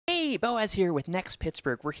Hey, Boaz here with Next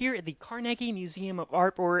Pittsburgh. We're here at the Carnegie Museum of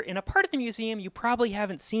Art, or in a part of the museum you probably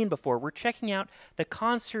haven't seen before. We're checking out the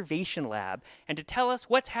Conservation Lab. And to tell us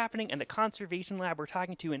what's happening in the Conservation Lab, we're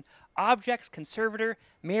talking to an objects conservator,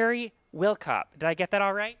 Mary Wilcop. Did I get that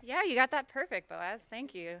all right? Yeah, you got that perfect, Boaz.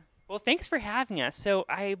 Thank you. Well, thanks for having us. So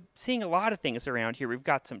I'm seeing a lot of things around here. We've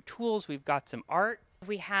got some tools, we've got some art.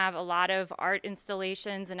 We have a lot of art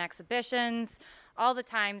installations and exhibitions all the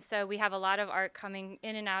time, so we have a lot of art coming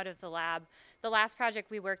in and out of the lab. The last project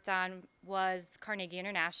we worked on was Carnegie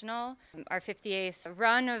International, our 58th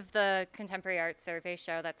run of the Contemporary Art Survey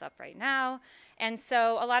show that's up right now. And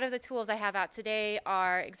so a lot of the tools I have out today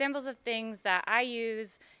are examples of things that I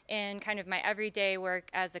use in kind of my everyday work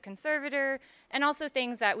as a conservator, and also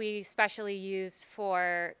things that we specially used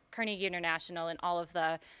for Carnegie International and all of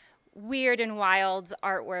the weird and wild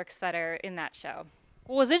artworks that are in that show.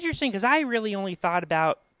 Well, it's interesting because I really only thought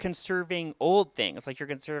about conserving old things, like you're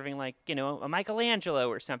conserving, like, you know, a Michelangelo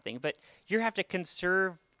or something, but you have to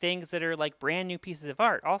conserve things that are like brand new pieces of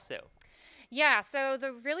art also. Yeah, so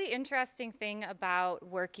the really interesting thing about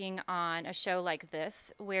working on a show like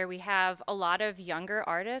this, where we have a lot of younger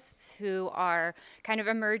artists who are kind of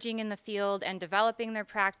emerging in the field and developing their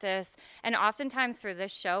practice, and oftentimes for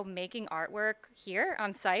this show, making artwork here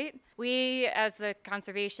on site. We, as the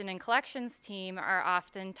conservation and collections team, are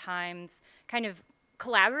oftentimes kind of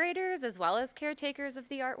collaborators as well as caretakers of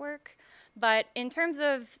the artwork. But in terms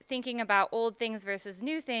of thinking about old things versus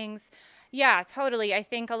new things, yeah, totally. I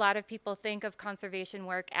think a lot of people think of conservation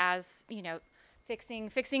work as, you know,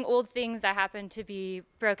 fixing old things that happen to be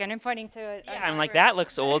broken and pointing to it. Yeah, I'm like, that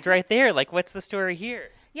looks old right there. Like, what's the story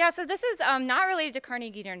here? Yeah, so this is not related to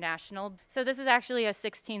Carnegie International. So this is actually a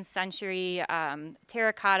 16th century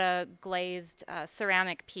terracotta glazed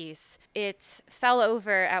ceramic piece. It fell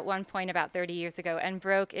over at one point about 30 years ago and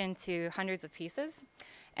broke into hundreds of pieces.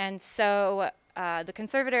 And so the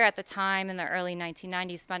conservator at the time in the early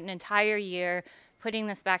 1990s spent an entire year putting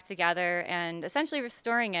this back together and essentially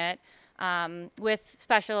restoring it with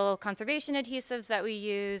special conservation adhesives that we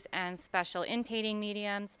use and special in-painting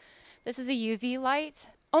mediums. This is a UV light,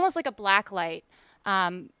 almost like a black light.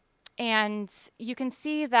 And you can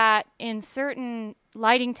see that in certain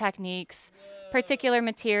lighting techniques, particular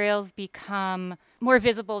materials become more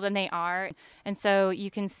visible than they are. And so you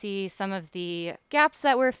can see some of the gaps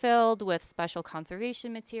that were filled with special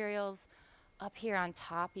conservation materials. Up here on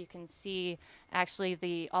top, you can see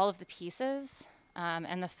actually all of the pieces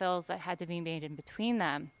and the fills that had to be made in between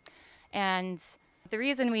them. And the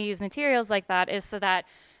reason we use materials like that is so that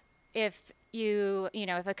if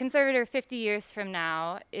if a conservator 50 years from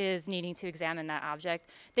now is needing to examine that object,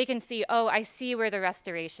 they can see, oh, I see where the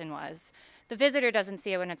restoration was. The visitor doesn't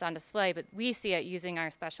see it when it's on display, but we see it using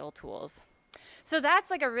our special tools. So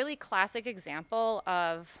that's like a really classic example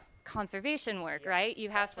of conservation work, right? You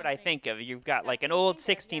have That's what I think of. You've got like an old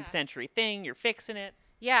 16th century thing, you're fixing it.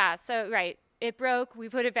 Yeah, so right. It broke, we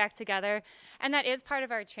put it back together, and that is part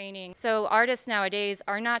of our training. So artists nowadays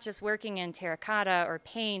are not just working in terracotta or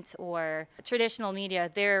paint or traditional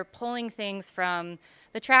media. They're pulling things from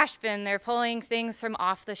the trash bin. They're pulling things from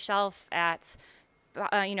off the shelf at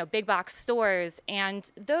big box stores,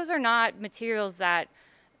 and those are not materials that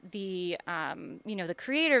the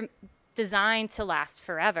creator designed to last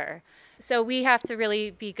forever. So we have to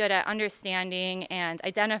really be good at understanding and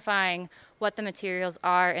identifying what the materials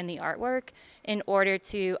are in the artwork in order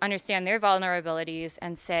to understand their vulnerabilities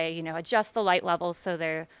and say, adjust the light levels so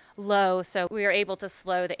they're low, so we are able to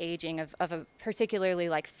slow the aging of a particularly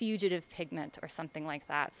like fugitive pigment or something like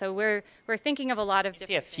that. So we're thinking of a lot of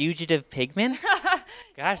different things. Fugitive pigment?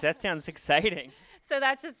 Gosh, that sounds exciting. So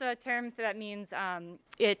that's just a term that means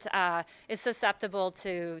it is susceptible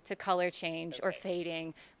to color change or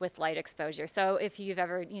fading with light exposure. So if you've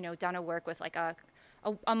ever done a work with like a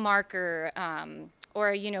marker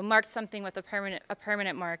or marked something with a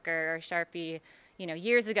permanent marker or Sharpie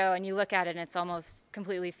years ago, and you look at it and it's almost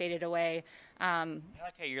completely faded away. I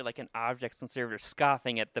like how you're like an objects conservator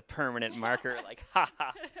scoffing at the permanent marker, like, ha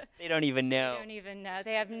ha, they don't even know. They don't even know.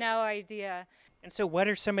 They have no idea. And so what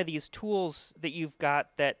are some of these tools that you've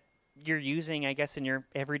got that you're using, I guess, in your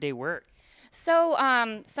everyday work? So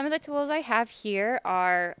some of the tools I have here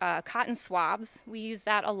are cotton swabs. We use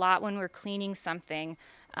that a lot when we're cleaning something.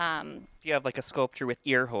 If you have like a sculpture with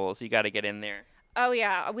ear holes, you got to get in there. Oh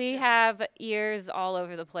yeah, we have ears all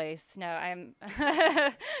over the place. No,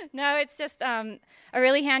 no, it's just a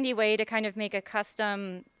really handy way to kind of make a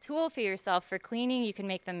custom tool for yourself for cleaning. You can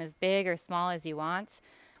make them as big or small as you want.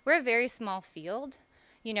 We're a very small field.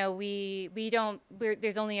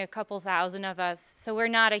 There's only a couple thousand of us, so we're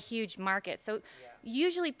not a huge market. So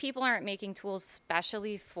Usually people aren't making tools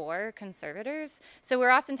specially for conservators, so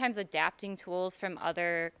we're oftentimes adapting tools from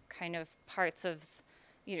other kind of parts of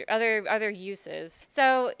other uses.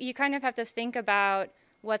 So you kind of have to think about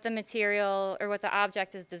what the material or what the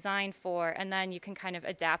object is designed for, and then you can kind of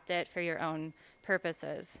adapt it for your own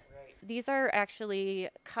purposes. Right. These are actually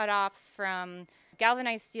cutoffs from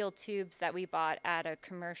galvanized steel tubes that we bought at a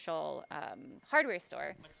commercial hardware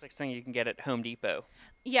store. Looks like something you can get at Home Depot.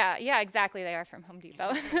 Yeah, exactly. They are from Home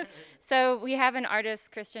Depot. So we have an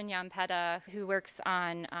artist, Christian Yampeta, who works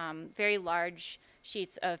on very large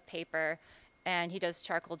sheets of paper, and he does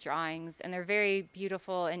charcoal drawings, and they're very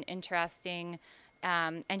beautiful and interesting.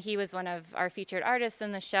 And he was one of our featured artists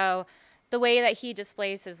in the show. The way that he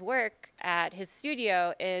displays his work at his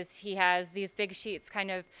studio is he has these big sheets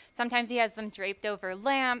sometimes he has them draped over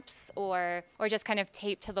lamps or just kind of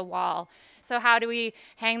taped to the wall. So how do we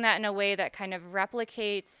hang that in a way that kind of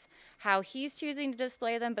replicates how he's choosing to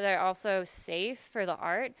display them, but they're also safe for the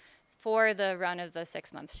art for the run of the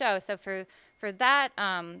 6-month show? So for that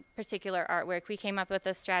particular artwork, we came up with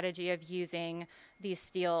a strategy of using these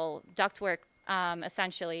steel ductwork,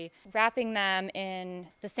 essentially wrapping them in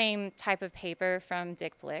the same type of paper from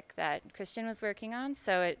Dick Blick that Christian was working on,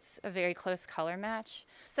 so it's a very close color match.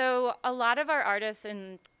 So a lot of our artists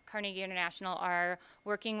in Carnegie International are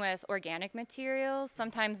working with organic materials,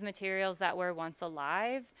 sometimes materials that were once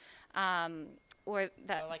alive, or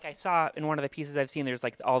that... Well, like I saw in one of the pieces I've seen, there's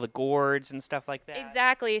like all the gourds and stuff like that.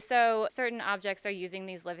 Exactly. So certain objects are using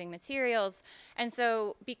these living materials, and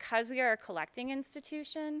so because we are a collecting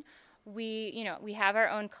institution, we have our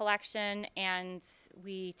own collection and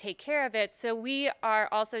we take care of it. So we are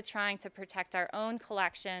also trying to protect our own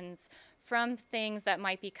collections from things that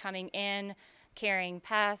might be coming in, carrying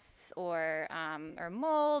pests or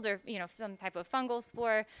mold or some type of fungal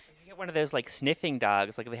spore. You get one of those like sniffing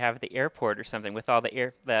dogs like they have at the airport or something with all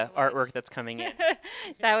the artwork that's coming in.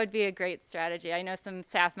 That would be a great strategy. I know some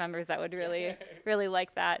staff members that would really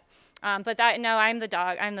like that. But I'm the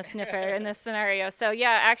dog. I'm the sniffer in this scenario. So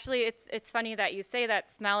yeah, actually, it's funny that you say that.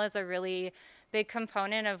 Smell is a really big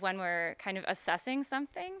component of when we're kind of assessing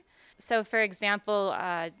something. So for example,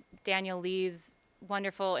 Daniel Lee's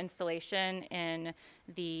wonderful installation in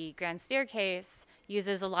the Grand Staircase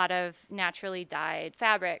uses a lot of naturally dyed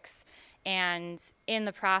fabrics. And in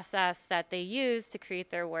the process that they use to create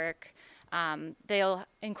their work, they'll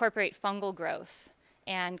incorporate fungal growth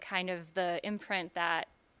and kind of the imprint that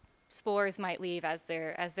spores might leave as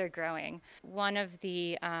they're growing. One of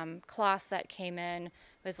the cloths that came in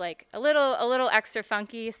was like a little extra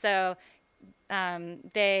funky, so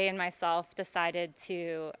they and myself decided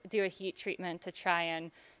to do a heat treatment to try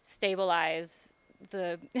and stabilize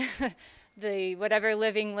the the whatever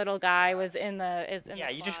living little guy was in the you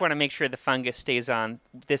cloth. just want to make sure the fungus stays on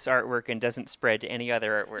this artwork and doesn't spread to any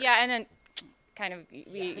other artwork. Yeah, and then kind of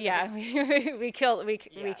we kill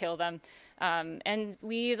them. And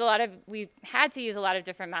we've had to use a lot of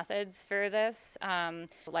different methods for this.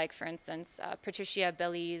 Like, for instance, Patricia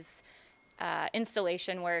Billy's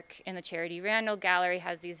installation work in the Charity Randall Gallery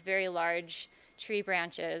has these very large tree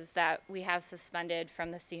branches that we have suspended from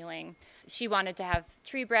the ceiling. She wanted to have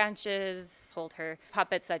tree branches, hold her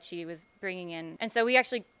puppets that she was bringing in. And so we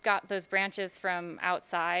actually got those branches from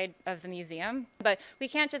outside of the museum. But we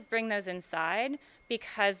can't just bring those inside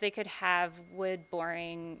because they could have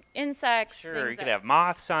wood-boring insects. Sure, you could have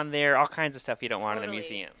moths on there, all kinds of stuff you don't want in the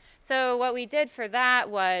museum. So what we did for that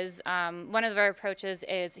was, one of our approaches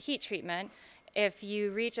is heat treatment. If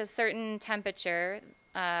you reach a certain temperature,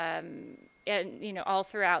 all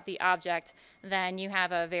throughout the object, then you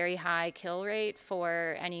have a very high kill rate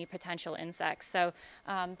for any potential insects. So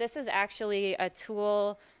this is actually a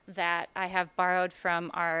tool that I have borrowed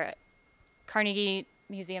from our Carnegie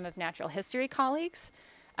Museum of Natural History colleagues.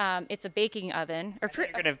 It's a baking oven. You're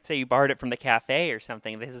going to say you borrowed it from the cafe or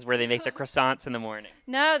something. This is where they make the croissants in the morning.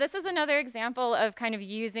 No, this is another example of kind of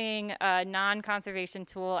using a non-conservation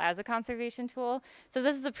tool as a conservation tool. So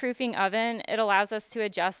this is a proofing oven. It allows us to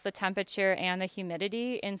adjust the temperature and the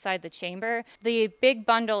humidity inside the chamber. The big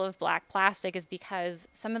bundle of black plastic is because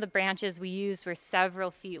some of the branches we used were several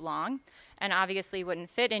feet long and obviously wouldn't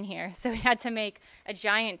fit in here. So we had to make a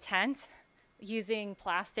giant tent using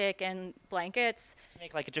plastic and blankets. To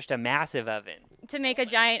make like just a massive oven. To make a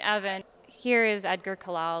giant oven. Here is Edgar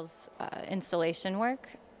Kalal's installation work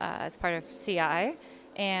as part of CI.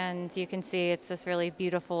 And you can see it's this really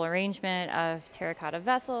beautiful arrangement of terracotta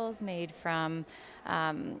vessels made from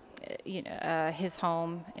his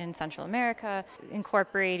home in Central America,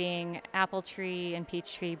 incorporating apple tree and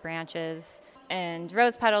peach tree branches. And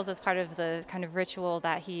rose petals is part of the kind of ritual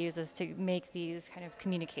that he uses to make these kind of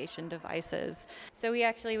communication devices. So we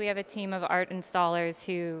have a team of art installers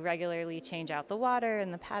who regularly change out the water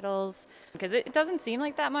and the petals, because it doesn't seem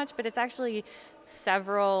like that much, but it's actually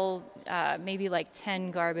several, maybe like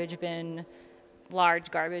 10 large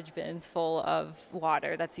garbage bins full of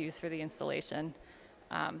water that's used for the installation.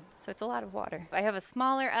 So it's a lot of water. I have a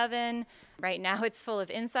smaller oven. Right now it's full of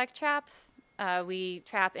insect traps. We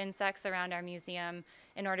trap insects around our museum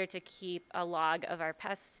in order to keep a log of our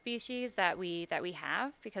pest species that we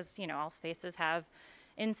have, because all spaces have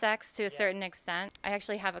insects to a certain extent. I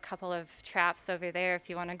actually have a couple of traps over there if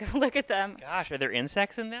you want to go look at them. Gosh, are there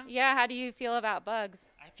insects in them? Yeah, how do you feel about bugs?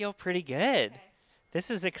 I feel pretty good. Okay.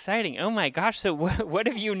 This is exciting. Oh my gosh, so what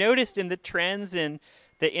have you noticed in the trends in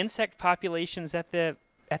the insect populations at the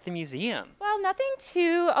museum? Well, nothing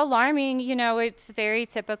too alarming. It's very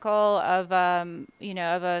typical of a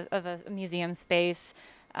museum space.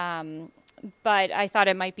 But I thought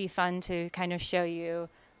it might be fun to kind of show you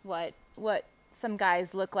what some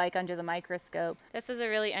guys look like under the microscope. This is a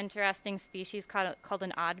really interesting species called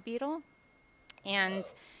an odd beetle, and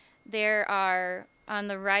there are, on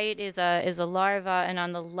the right is a larva, and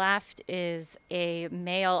on the left is a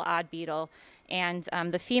male odd beetle. And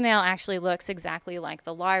the female actually looks exactly like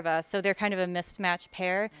the larva, so they're kind of a mismatched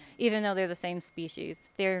pair, even though they're the same species.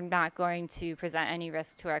 They're not going to present any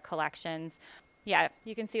risk to our collections. Yeah,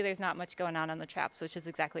 you can see there's not much going on the traps, which is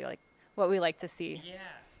exactly like what we like to see.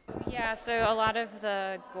 Yeah, so a lot of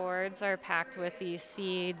the gourds are packed with these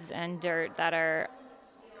seeds and dirt that are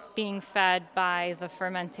being fed by the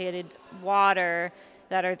fermented water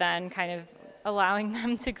that are then kind of allowing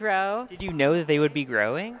them to grow. Did you know that they would be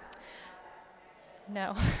growing?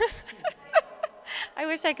 No. I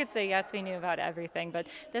wish I could say yes, we knew about everything, but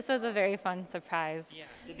this was a very fun surprise. Yeah.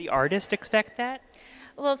 Did the artist expect that?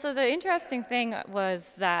 Well, so the interesting thing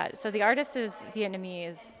was that, the artist is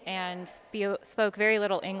Vietnamese and spoke very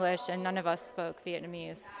little English, and none of us spoke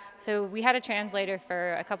Vietnamese. So we had a translator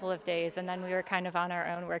for a couple of days, and then we were kind of on our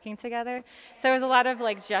own working together. So it was a lot of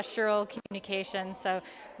gestural communication. So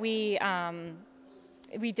we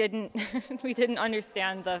didn't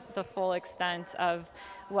understand the full extent of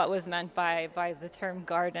what was meant by the term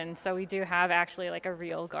garden. So we do have actually a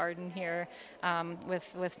real garden here,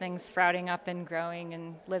 with things sprouting up and growing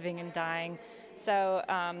and living and dying. So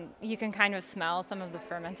you can kind of smell some of the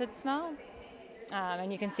fermented smell,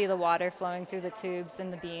 and you can see the water flowing through the tubes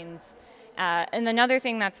and the beans. And another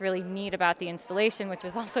thing that's really neat about the installation, which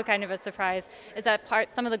was also kind of a surprise, is that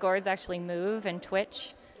some of the gourds actually move and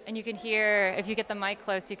twitch. And you can hear, if you get the mic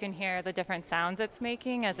close, you can hear the different sounds it's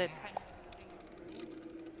making as it's kind of...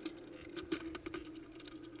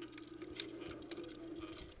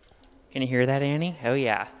 Can you hear that, Annie? Oh,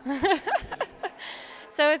 yeah.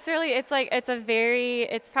 So it's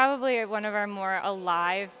probably one of our more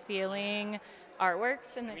alive feeling artworks.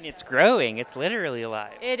 It's growing. It's literally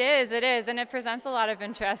alive. It is. And it presents a lot of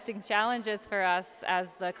interesting challenges for us as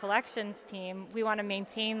the collections team. We want to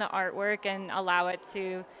maintain the artwork and allow it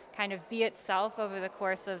to kind of be itself over the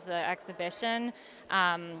course of the exhibition.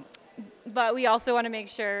 But we also want to make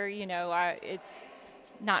sure, it's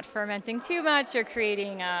not fermenting too much or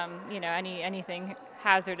creating, anything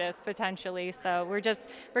hazardous potentially. So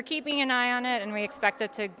we're keeping an eye on it, and we expect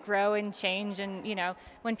it to grow and change. And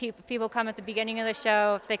when people come at the beginning of the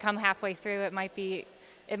show, if they come halfway through, it might be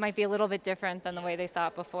a little bit different than the way they saw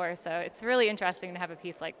it before. So it's really interesting to have a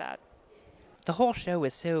piece like that. The whole show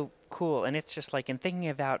is so cool, and it's just in thinking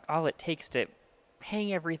about all it takes to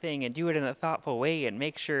hang everything and do it in a thoughtful way and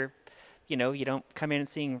make sure you don't come in and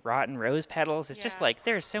seeing rotten rose petals. It's just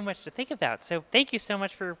there's so much to think about. So thank you so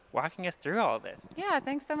much for walking us through all of this. Yeah,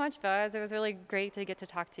 thanks so much, Boaz. It was really great to get to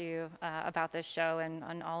talk to you about this show and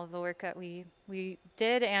on all of the work that we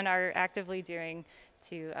did and are actively doing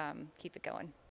to keep it going.